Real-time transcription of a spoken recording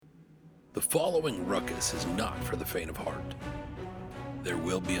The following ruckus is not for the faint of heart. There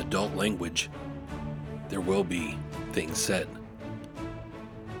will be adult language. There will be things said.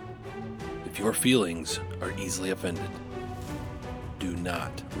 If your feelings are easily offended, do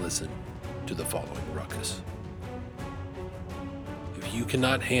not listen to the following ruckus. If you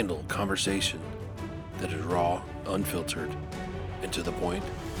cannot handle conversation that is raw, unfiltered, and to the point,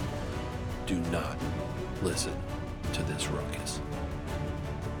 do not listen to this ruckus.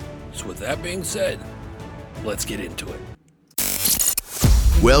 So with that being said, let's get into it.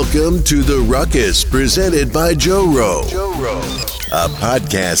 Welcome to The Ruckus, presented by JoRo, a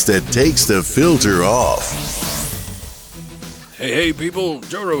podcast that takes the filter off. Hey people,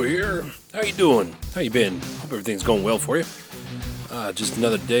 JoRo here. How you doing? How you been? Hope everything's going well for you. Just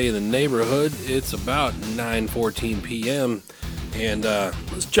another day in the neighborhood. It's about 9:14 p.m. and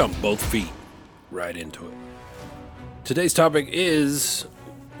let's jump both feet right into it. Today's topic is,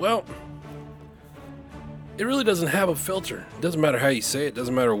 well, it really doesn't have a filter. It doesn't matter how you say it.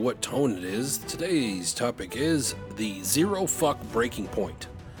 Doesn't matter what tone it is. Today's topic is the zero fuck breaking point.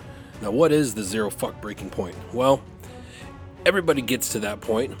 Now, what is the zero fuck breaking point? Well, everybody gets to that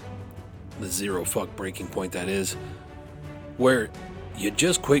point, the zero fuck breaking point, that is, where you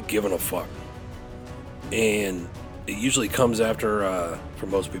just quit giving a fuck. And it usually comes after, for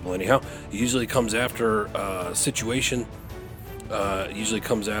most people anyhow, it usually comes after a situation. It usually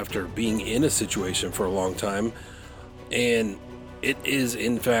comes after being in a situation for a long time. And it is,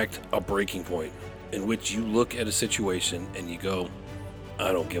 in fact, a breaking point in which you look at a situation and you go,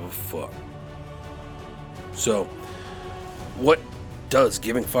 I don't give a fuck. So, what does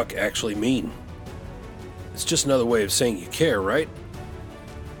giving fuck actually mean? It's just another way of saying you care, right?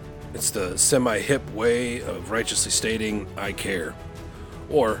 It's the semi-hip way of righteously stating, I care.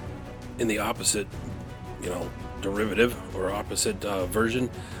 Or, in the opposite, derivative or opposite version,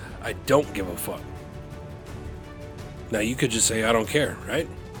 I don't give a fuck. Now, you could just say, I don't care, right?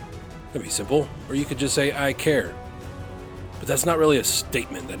 That'd be simple. Or you could just say, I care. But that's not really a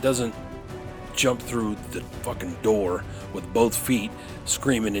statement. That doesn't jump through the fucking door with both feet,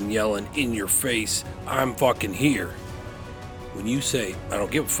 screaming and yelling in your face, I'm fucking here. When you say, I don't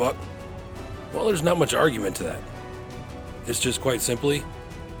give a fuck, well, there's not much argument to that. It's just quite simply,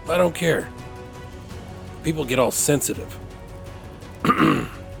 I don't care. People get all sensitive.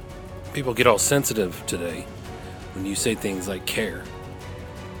 People get all sensitive today when you say things like care.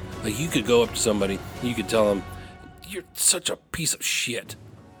 Like, you could go up to somebody, you could tell them, you're such a piece of shit.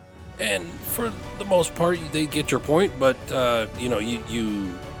 And for the most part, they get your point, but, you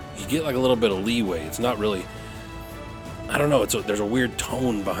get like a little bit of leeway. It's not really, I don't know, there's a weird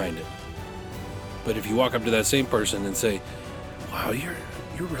tone behind it. But if you walk up to that same person and say, wow, you're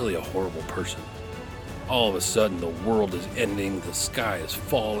really a horrible person. All of a sudden, the world is ending, the sky is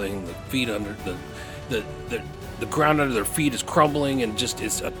falling, the feet under, the ground under their feet is crumbling, and just,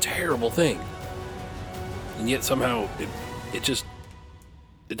 it's a terrible thing. And yet somehow, it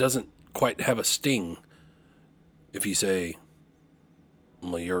doesn't quite have a sting if you say,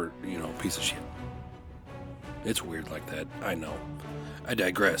 well, you're, a piece of shit. It's weird like that, I know. I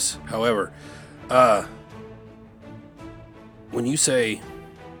digress. However, when you say,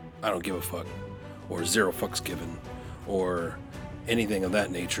 I don't give a fuck, or zero fucks given, or anything of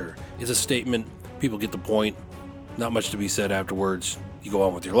that nature, is a statement, people get the point, not much to be said afterwards, you go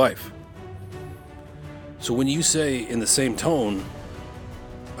on with your life. So when you say in the same tone,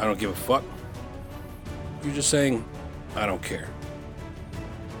 I don't give a fuck, you're just saying, I don't care.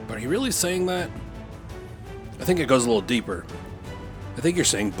 But are you really saying that? I think it goes a little deeper. I think you're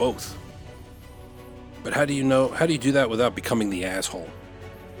saying both. But how do you do that without becoming the asshole?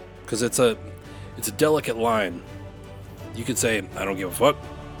 Because it's a delicate line. You could say, I don't give a fuck.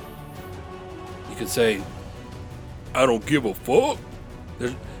 You could say, I don't give a fuck.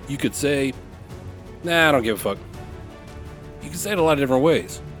 You could say, nah, I don't give a fuck. You can say it a lot of different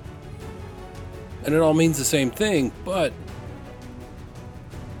ways. And it all means the same thing, but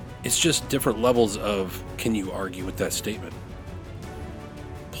it's just different levels of, can you argue with that statement?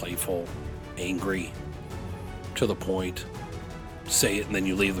 Playful, angry, to the point, say it and then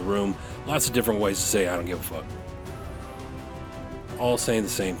you leave the room. Lots of different ways to say, I don't give a fuck. All saying the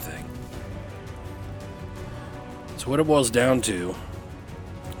same thing. So what it boils down to,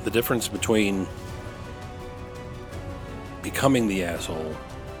 the difference between becoming the asshole,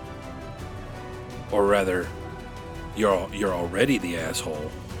 or rather, you're already the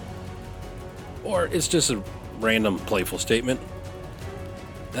asshole, or it's just a random playful statement,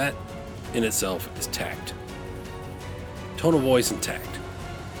 that in itself is tact. Tone of voice and tact.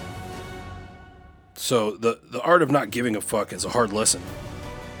 So the art of not giving a fuck is a hard lesson,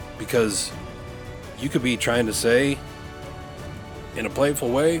 Because you could be trying to say, in a playful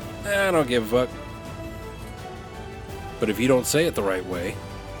way, I don't give a fuck. But if you don't say it the right way,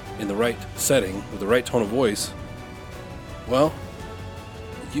 in the right setting, with the right tone of voice, well,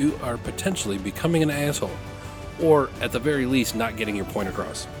 you are potentially becoming an asshole. Or, at the very least, not getting your point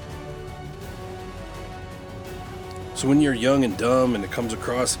across. So when you're young and dumb and it comes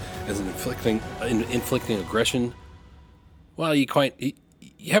across as an inflicting aggression, well, you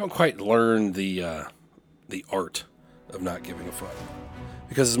haven't quite learned the art of not giving a fuck.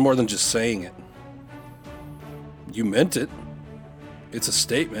 Because it's more than just saying it. You meant it. It's a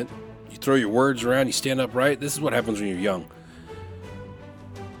statement. You throw your words around, you stand upright. This is what happens when you're young.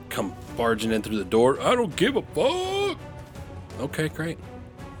 Come barging in through the door. I don't give a fuck. Okay, great.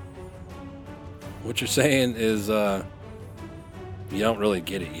 What you're saying is you don't really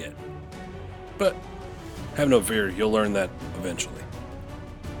get it yet. But have no fear, you'll learn that eventually.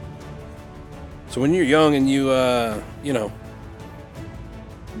 So when you're young and you,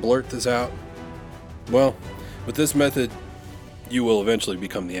 blurt this out, well, with this method, you will eventually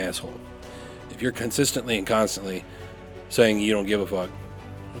become the asshole. If you're consistently and constantly saying you don't give a fuck,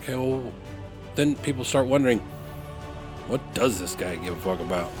 okay, well, then people start wondering, what does this guy give a fuck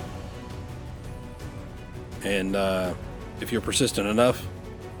about? And if you're persistent enough,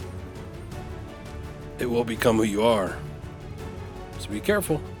 it will become who you are. So be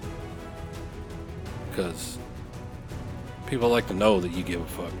careful. Because people like to know that you give a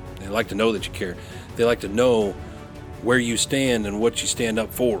fuck. They like to know that you care. They like to know where you stand and what you stand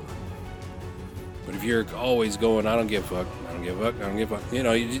up for. But if you're always going, I don't give a fuck, I don't give a fuck, I don't give a fuck,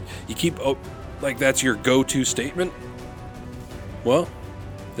 you keep, like that's your go-to statement, well,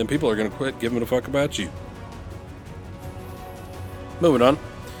 then people are going to quit giving a fuck about you. Moving on.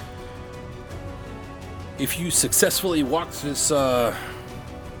 If you successfully walk this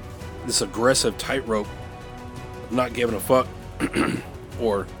aggressive tightrope of not giving a fuck,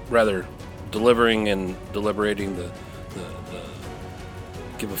 or rather delivering and deliberating the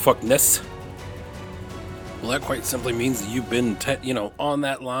give a fuck ness, well, that quite simply means that you've been on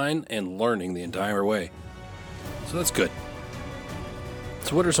that line and learning the entire way. So that's good.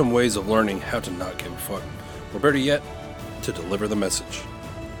 So what are some ways of learning how to not give a fuck? Or better yet, to deliver the message.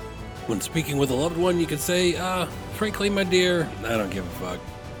 When speaking with a loved one, you could say, frankly, my dear, I don't give a fuck.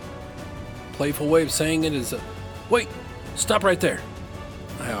 Playful way of saying it is, wait, stop right there.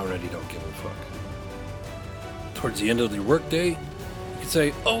 I already don't give a fuck. Towards the end of the workday, you could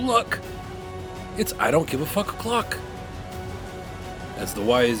say, oh look, it's I don't give a fuck o'clock. As the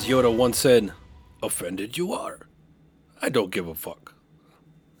wise Yoda once said, offended you are. I don't give a fuck.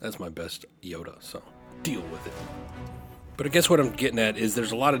 That's my best Yoda, so deal with it. But I guess what I'm getting at is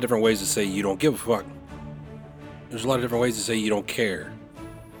there's a lot of different ways to say you don't give a fuck. There's a lot of different ways to say you don't care.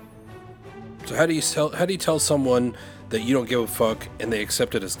 So how do you tell someone that you don't give a fuck and they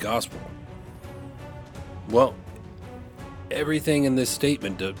accept it as gospel? Well, everything in this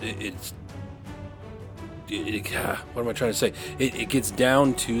statement, what am I trying to say? It gets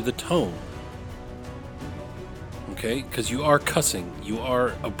down to the tone. Okay? Because you are cussing. You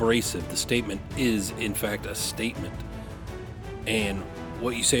are abrasive. The statement is, in fact, a statement. And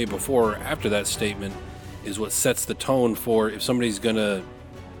what you say before or after that statement is what sets the tone for if somebody's going to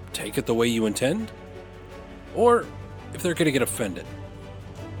take it the way you intend, or if they're going to get offended.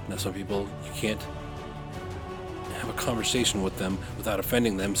 Now, some people, you can't have a conversation with them without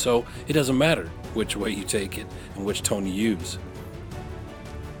offending them, so it doesn't matter which way you take it and which tone you use.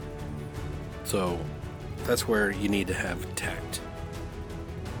 So that's where you need to have tact.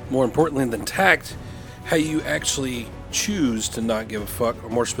 More importantly than tact, how you actually choose to not give a fuck, or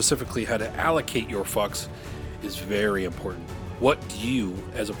more specifically, how to allocate your fucks, is very important. What do you,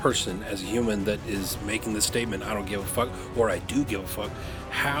 as a person, as a human that is making this statement, I don't give a fuck, or I do give a fuck,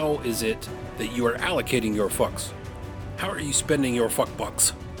 how is it that you are allocating your fucks? How are you spending your fuck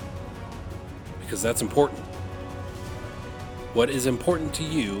bucks? Because that's important. What is important to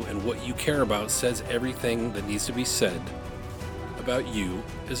you and what you care about says everything that needs to be said about you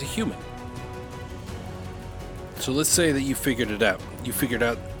as a human. So let's say that you figured it out. You figured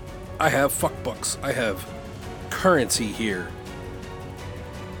out, I have fuck bucks. I have currency here.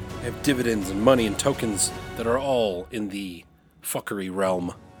 I have dividends and money and tokens that are all in the fuckery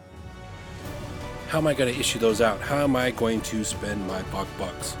realm. How am I going to issue those out? How am I going to spend my fuck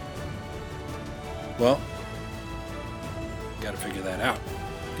bucks? Well, you got to figure that out.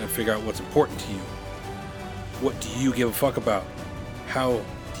 You got to figure out what's important to you. What do you give a fuck about? How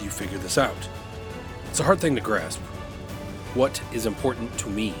do you figure this out? It's a hard thing to grasp. What is important to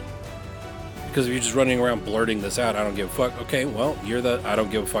me? Because if you're just running around blurting this out, I don't give a fuck, okay, well, you're the I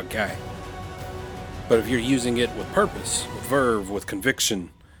don't give a fuck guy. But if you're using it with purpose, with verve, with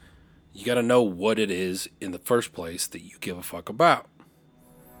conviction, you got to know what it is in the first place that you give a fuck about.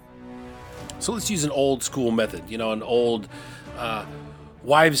 So let's use an old school method, an old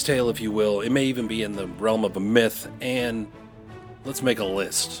wives' tale, if you will. It may even be in the realm of a myth, and let's make a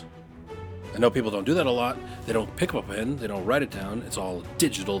list. I know people don't do that a lot. They don't pick up a pen. They don't write it down. It's all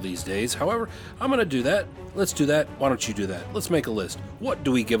digital these days. However, I'm going to do that. Let's do that. Why don't you do that? Let's make a list. What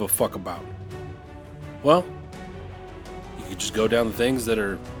do we give a fuck about? Well, you could just go down the things that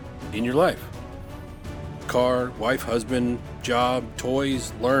are in your life. Car, wife, husband, job,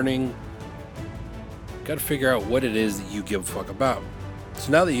 toys, learning. Got to figure out what it is that you give a fuck about.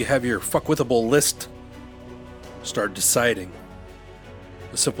 So now that you have your fuckwithable list, start deciding.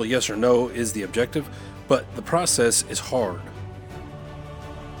 A simple yes or no is the objective, but the process is hard.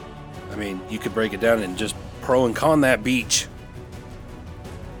 I mean, you could break it down and just pro and con that beach.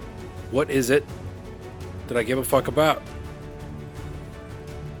 What is it that I give a fuck about?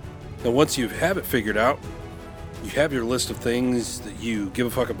 Now, once you have it figured out, you have your list of things that you give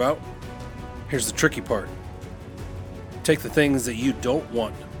a fuck about. Here's the tricky part. Take the things that you don't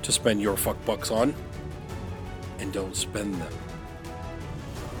want to spend your fuck bucks on and don't spend them.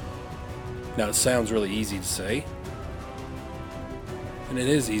 Now, it sounds really easy to say, and it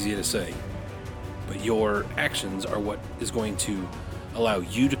is easy to say, but your actions are what is going to allow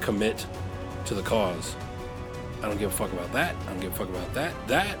you to commit to the cause. I don't give a fuck about that. I don't give a fuck about that.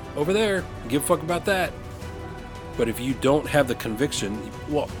 That over there, I give a fuck about that. But if you don't have the conviction,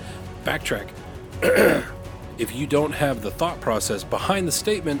 well, backtrack. If you don't have the thought process behind the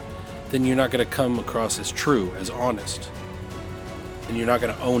statement, then you're not going to come across as true, as honest. And you're not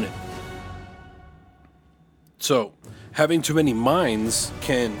going to own it. So, having too many minds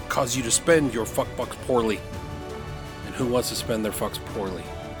can cause you to spend your fuck bucks poorly. And who wants to spend their fucks poorly?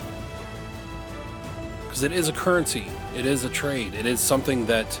 Because it is a currency. It is a trade. It is something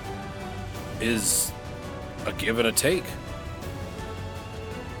that is a give and a take.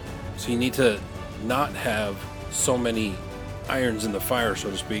 So you need to not have so many irons in the fire,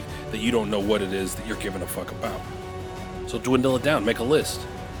 so to speak, that you don't know what it is that you're giving a fuck about. So dwindle it down. Make a list.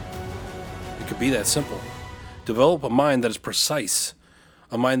 It could be that simple. Develop a mind that is precise.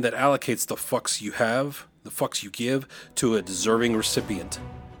 A mind that allocates the fucks you have, the fucks you give, to a deserving recipient.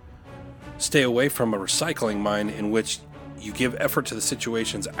 Stay away from a recycling mind in which you give effort to the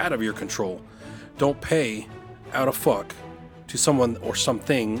situations out of your control. Don't pay out of fuck to someone or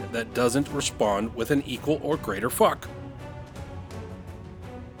something that doesn't respond with an equal or greater fuck.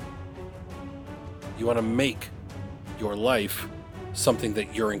 You want to make your life something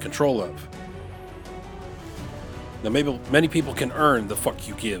that you're in control of. Now, maybe many people can earn the fuck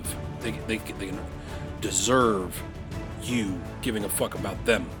you give. They can deserve you giving a fuck about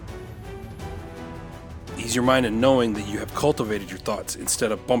them. Ease your mind in knowing that you have cultivated your thoughts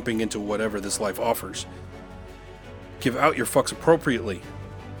instead of bumping into whatever this life offers. Give out your fucks appropriately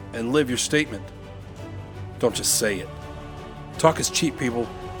and live your statement. Don't just say it. Talk is cheap, people.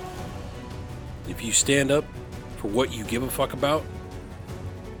 If you stand up for what you give a fuck about,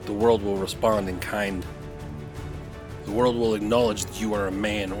 the world will respond in kind. The world will acknowledge that you are a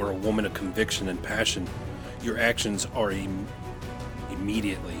man or a woman of conviction and passion. Your actions are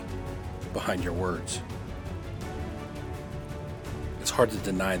immediately behind your words. It's hard to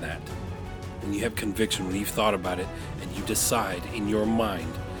deny that. When you have conviction, when you've thought about it, and you decide in your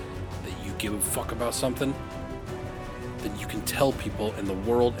mind that you give a fuck about something, then you can tell people in the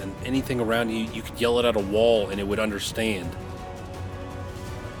world and anything around you, you could yell it at a wall and it would understand.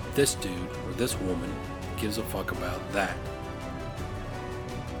 This dude or this woman gives a fuck about that.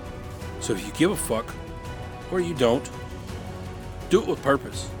 So if you give a fuck, or you don't, do it with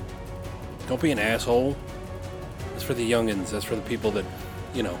purpose. Don't be an asshole. That's for the youngins. That's for the people that,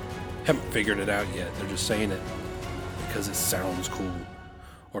 haven't figured it out yet. They're just saying it because it sounds cool,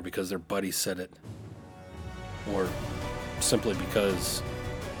 or because their buddy said it, or simply because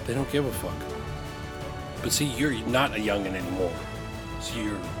they don't give a fuck. But see, you're not a youngin anymore. So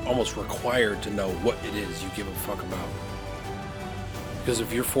you're almost required to know what it is you give a fuck about. Because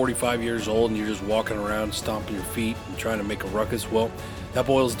if you're 45 years old and you're just walking around stomping your feet and trying to make a ruckus, well, that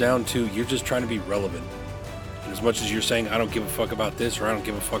boils down to you're just trying to be relevant. And as much as you're saying, I don't give a fuck about this, or I don't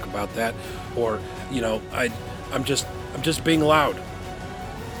give a fuck about that, or, I'm just being loud.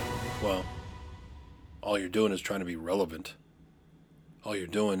 Well, all you're doing is trying to be relevant. All you're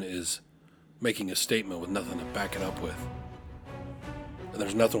doing is making a statement with nothing to back it up with. And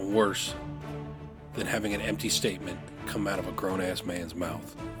there's nothing worse than having an empty statement come out of a grown-ass man's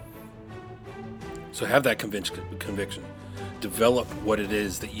mouth. So have that conviction. Develop what it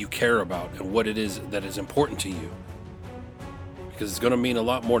is that you care about and what it is that is important to you. Because it's going to mean a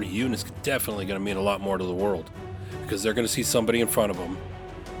lot more to you, and it's definitely going to mean a lot more to the world. Because they're going to see somebody in front of them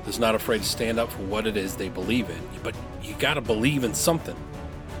that's not afraid to stand up for what it is they believe in. But you got to believe in something.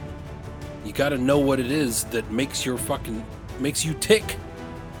 You got to know what it is that makes you tick.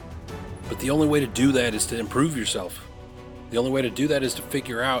 But the only way to do that is to improve yourself. The only way to do that is to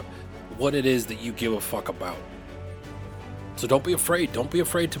figure out what it is that you give a fuck about. So don't be afraid. Don't be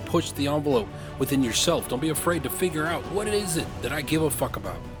afraid to push the envelope within yourself. Don't be afraid to figure out what is it that I give a fuck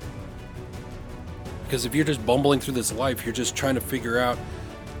about. Because if you're just bumbling through this life, you're just trying to figure out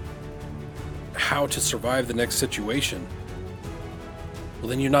how to survive the next situation. Well,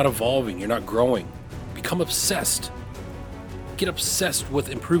 then you're not evolving. You're not growing. Become obsessed. Get obsessed with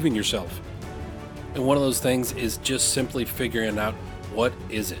improving yourself. And one of those things is just simply figuring out what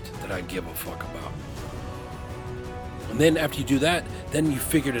is it that I give a fuck about. And then after you do that, then you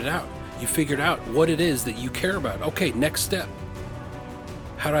figured it out. You figured out what it is that you care about. Okay, next step.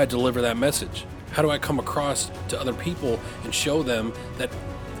 How do I deliver that message? How do I come across to other people and show them that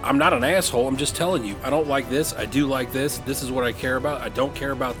I'm not an asshole? I'm just telling you, I don't like this. I do like this. This is what I care about. I don't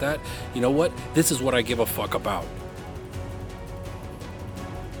care about that. You know what? This is what I give a fuck about.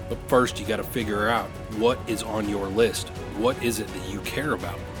 But first, you got to figure out what is on your list. What is it that you care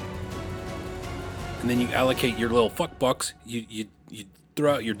about? And then you allocate your little fuck bucks. You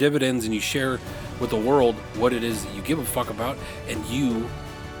throw out your dividends and you share with the world what it is that you give a fuck about, and you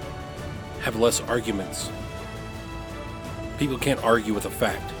have less arguments. People can't argue with a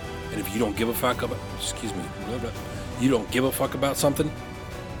fact. And if you don't give a fuck about, you don't give a fuck about something,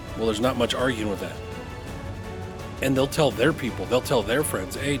 well, there's not much arguing with that. And they'll tell their people, they'll tell their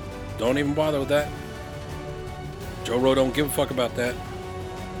friends, hey, don't even bother with that. JoRo don't give a fuck about that.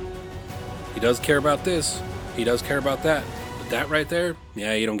 He does care about this. He does care about that. But that right there,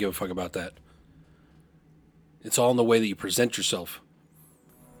 yeah, you don't give a fuck about that. It's all in the way that you present yourself.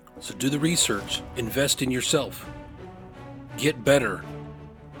 So do the research. Invest in yourself. Get better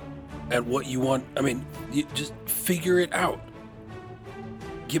at what you want. I mean, you just figure it out.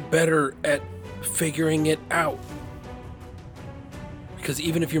 Get better at figuring it out. Because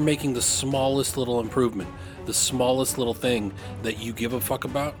even if you're making the smallest little improvement, the smallest little thing that you give a fuck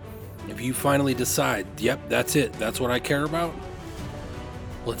about, if you finally decide, yep, that's it, that's what I care about,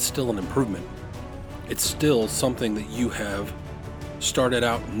 well, it's still an improvement. It's still something that you have started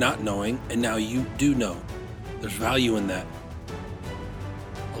out not knowing, and now you do know. There's value in that.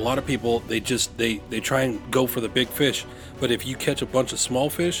 A lot of people, they try and go for the big fish, but if you catch a bunch of small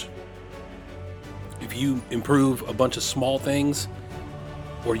fish, if you improve a bunch of small things,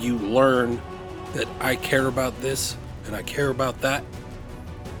 or you learn that I care about this and I care about that,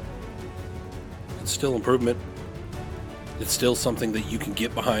 it's still improvement. It's still something that you can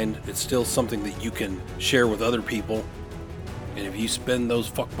get behind. It's still something that you can share with other people. And if you spend those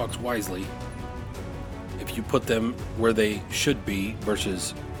fuck bucks wisely, if you put them where they should be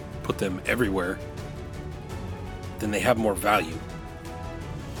versus put them everywhere, then they have more value.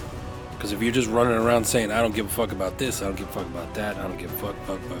 Because if you're just running around saying, I don't give a fuck about this, I don't give a fuck about that, I don't give a fuck,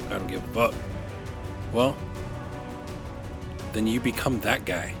 I don't give a fuck, well, then you become that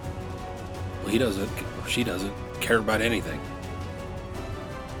guy. Well, he doesn't, or she doesn't care about anything.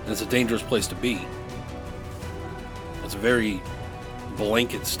 And it's a dangerous place to be. It's a very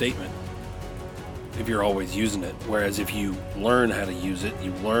blanket statement if you're always using it. Whereas if you learn how to use it,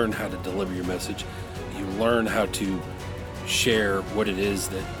 you learn how to deliver your message, you learn how to share what it is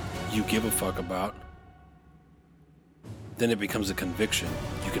that you give a fuck about, then it becomes a conviction.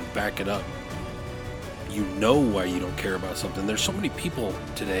 You can back it up. You know why you don't care about something. There's so many people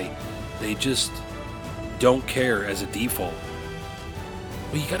today, they just don't care as a default.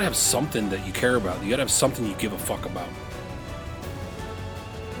 Well, you gotta have something that you care about. You gotta have something you give a fuck about.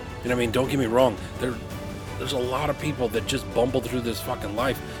 You know what I mean? Don't get me wrong. There's a lot of people that just bumble through this fucking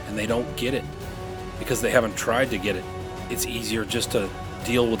life and they don't get it because they haven't tried to get it. It's easier just to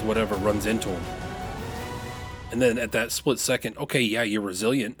deal with whatever runs into them. And then at that split second, okay, yeah, you're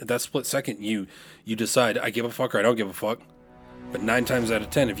resilient. At that split second, you decide, I give a fuck or I don't give a fuck. But 9 times out of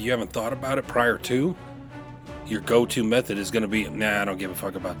 10, if you haven't thought about it prior to, your go-to method is going to be, nah, I don't give a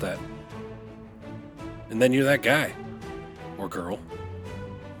fuck about that. And then you're that guy or girl.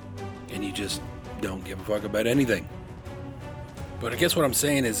 And you just don't give a fuck about anything. But I guess what I'm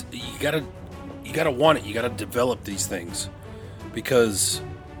saying is you gotta want it. You gotta develop these things. Because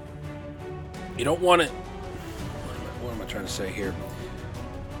you don't want it. What am I trying to say here?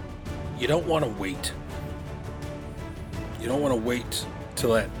 You don't want to wait. You don't want to wait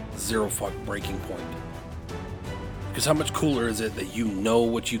till that zero fuck breaking point. Because how much cooler is it that you know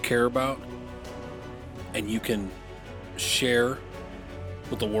what you care about and you can share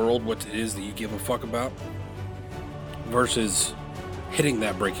with the world what it is that you give a fuck about versus hitting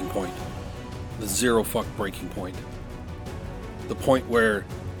that breaking point, the zero fuck breaking point, the point where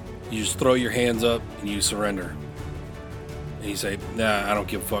you just throw your hands up and you surrender and you say, nah, I don't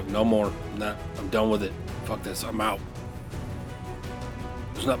give a fuck no more. Nah, I'm done with it. Fuck this, I'm out.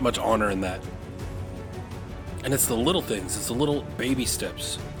 There's not much honor in that. And it's the little things, it's the little baby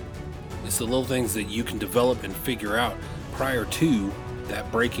steps. It's the little things that you can develop and figure out prior to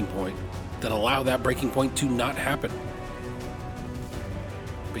that breaking point that allow that breaking point to not happen.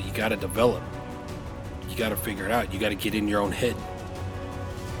 But you gotta develop. You gotta figure it out. You gotta get in your own head.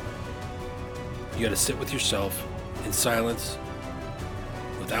 You gotta sit with yourself in silence,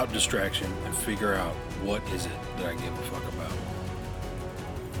 without distraction, and figure out what is it that I give a fuck about.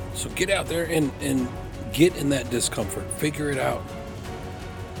 So get out there and get in that discomfort. Figure it out.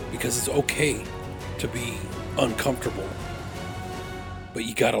 Because it's okay to be uncomfortable. But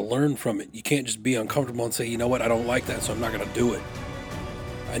you got to learn from it. You can't just be uncomfortable and say, you know what, I don't like that, so I'm not going to do it.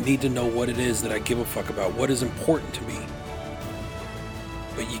 I need to know what it is that I give a fuck about. What is important to me.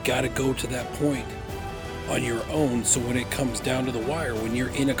 But you got to go to that point on your own, so when it comes down to the wire, when you're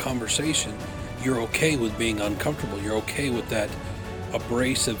in a conversation, you're okay with being uncomfortable. You're okay with that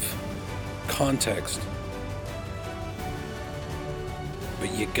abrasive context.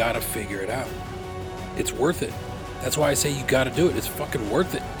 But you gotta figure it out. It's worth it. That's why I say you gotta do it. It's fucking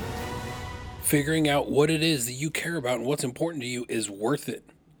worth it. Figuring out what it is that you care about and what's important to you is worth it.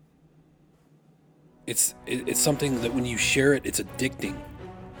 It's something that when you share it, it's addicting.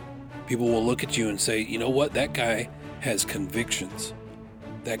 People will look at you and say, you know what, that guy has convictions.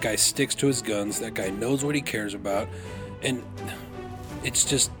 That guy sticks to his guns. That guy knows what he cares about. And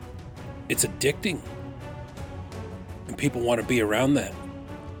it's addicting. And people want to be around that.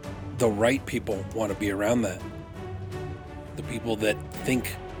 The right people want to be around that. The people that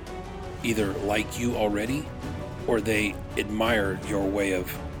think either like you already or they admire your way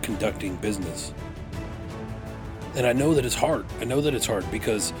of conducting business. And I know that it's hard.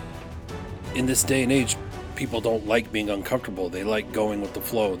 Because in this day and age, people don't like being uncomfortable. They like going with the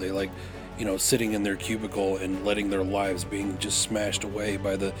flow. They like, sitting in their cubicle and letting their lives being just smashed away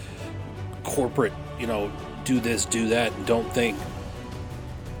by the corporate, do this, do that, and don't think.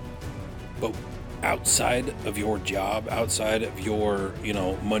 But outside of your job, outside of your,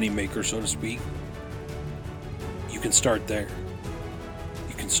 money maker, so to speak, you can start there.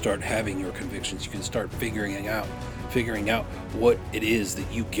 You can start having your convictions. You can start figuring out what it is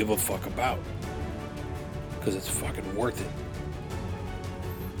that you give a fuck about. Because it's fucking worth it.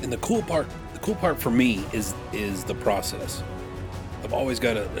 And the cool part for me is the process. I've always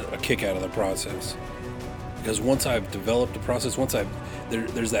got a kick out of the process. Because once I've developed the process,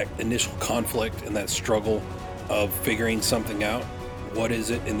 there's that initial conflict and that struggle of figuring something out. What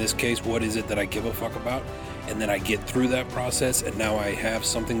is it, in this case, what is it that I give a fuck about? And then I get through that process, and now I have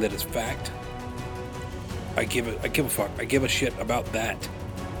something that is fact. I give a fuck. I give a shit about that.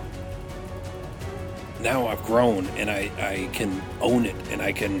 Now I've grown, and I can own it, and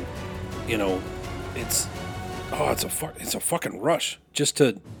I can, it's a fucking rush just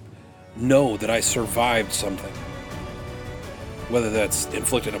to know that I survived something. Whether that's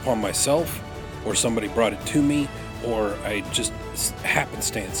inflicted upon myself, or somebody brought it to me, or I just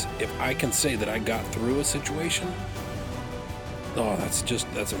happenstance. If I can say that I got through a situation,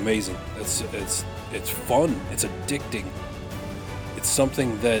 that's amazing. It's fun. It's addicting. It's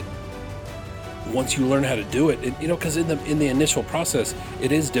something that once you learn how to do it, because in the initial process,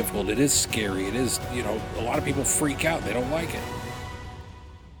 it is difficult. It is scary. It is, a lot of people freak out. They don't like it.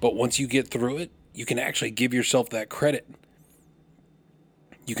 But once you get through it, you can actually give yourself that credit.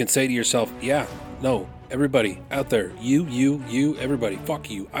 You can say to yourself, yeah, no, everybody out there, you, everybody, fuck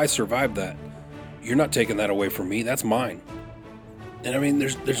you. I survived that. You're not taking that away from me. That's mine. And I mean,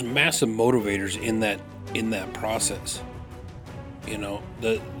 there's massive motivators in that process.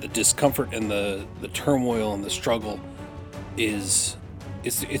 The discomfort and the turmoil and the struggle it's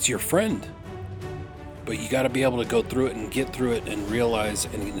your friend. But you got to be able to go through it and get through it and realize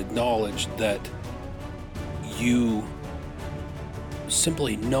and acknowledge that you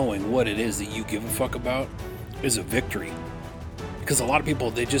simply knowing what it is that you give a fuck about is a victory. Because a lot of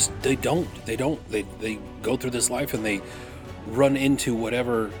people, they go through this life and they run into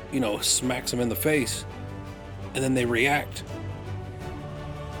whatever, smacks them in the face, and then they react.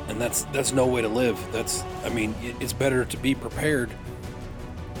 And that's no way to live. It's better to be prepared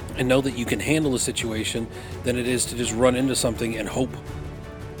and know that you can handle a situation than it is to just run into something and hope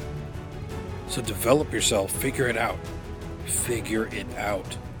So develop yourself, figure it out. Figure it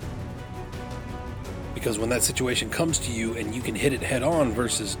out. Because when that situation comes to you and you can hit it head on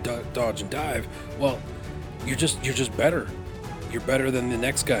versus dodge and dive, well, you're just better. You're better than the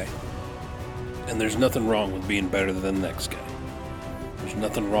next guy. And there's nothing wrong with being better than the next guy. There's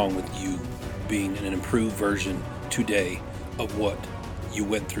nothing wrong with you being an improved version today of what you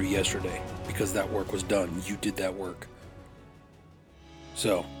went through yesterday, because that work was done. You did that work.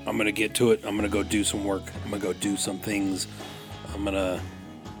 So I'm going to get to it. I'm going to go do some work. I'm going to go do some things. I don't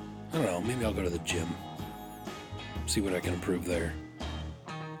know, maybe I'll go to the gym. See what I can improve there.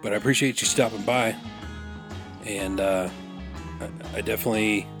 But I appreciate you stopping by. And I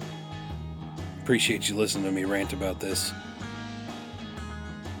definitely appreciate you listening to me rant about this.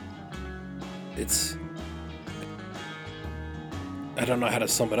 I don't know how to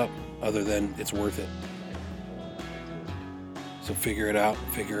sum it up other than it's worth it. So figure it out.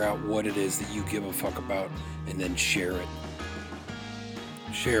 Figure out what it is that you give a fuck about, and then share it.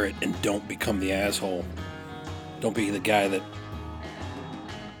 Share it, and don't become the asshole. Don't be the guy that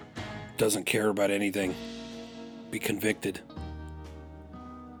doesn't care about anything. Be convicted.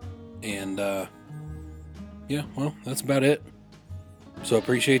 And, yeah, well, that's about it. So I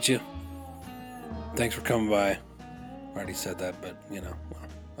appreciate you. Thanks for coming by. I already said that, but,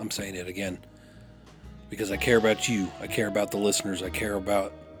 I'm saying it again. Because I care about you. I care about the listeners. I care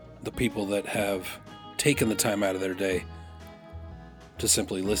about the people that have taken the time out of their day to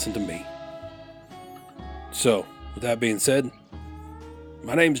simply listen to me. So, with that being said,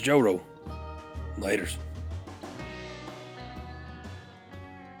 my name's JoRo. Laters.